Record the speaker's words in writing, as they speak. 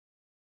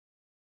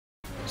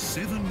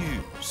7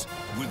 News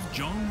with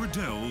John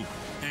Riddell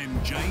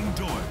and Jane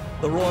Doyle.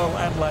 The Royal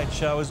Adelaide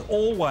Show is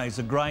always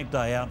a great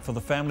day out for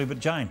the family, but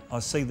Jane, I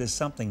see there's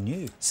something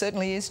new.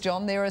 Certainly is,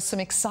 John. There are some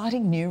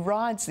exciting new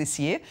rides this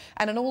year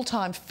and an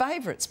all-time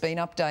favourite's been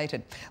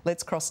updated.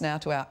 Let's cross now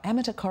to our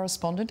amateur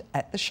correspondent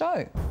at the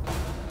show.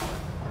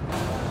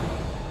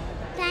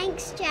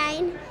 Thanks,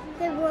 Jane.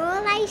 The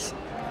Royal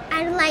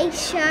Adelaide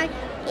Show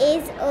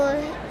is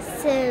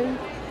awesome.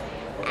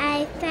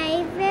 A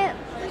favourite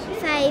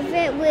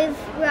with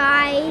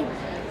rides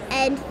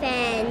and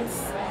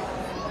fans.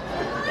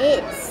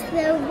 It's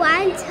the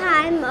one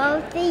time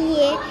of the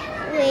year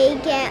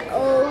we get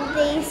all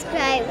these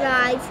great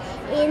rides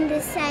in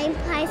the same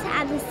place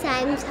at the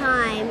same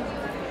time.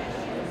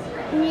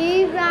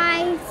 New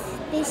rides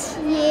this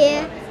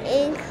year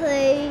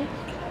include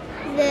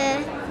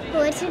the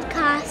Haunted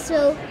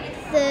Castle,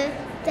 the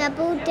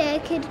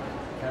double-decker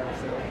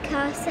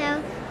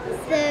carousel,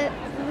 the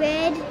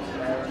Red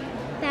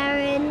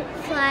Baron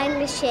flying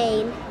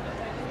machine.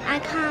 I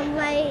can't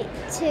wait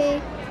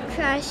to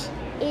crash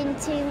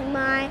into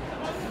my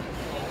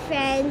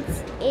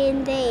friends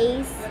in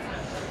these.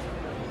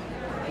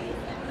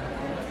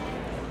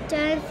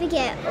 Don't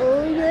forget,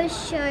 all your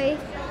show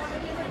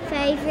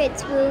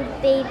favourites will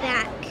be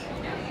back,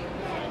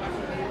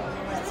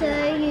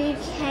 so you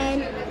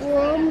can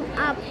warm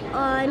up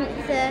on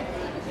the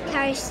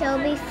carousel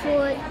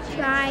before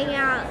trying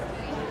out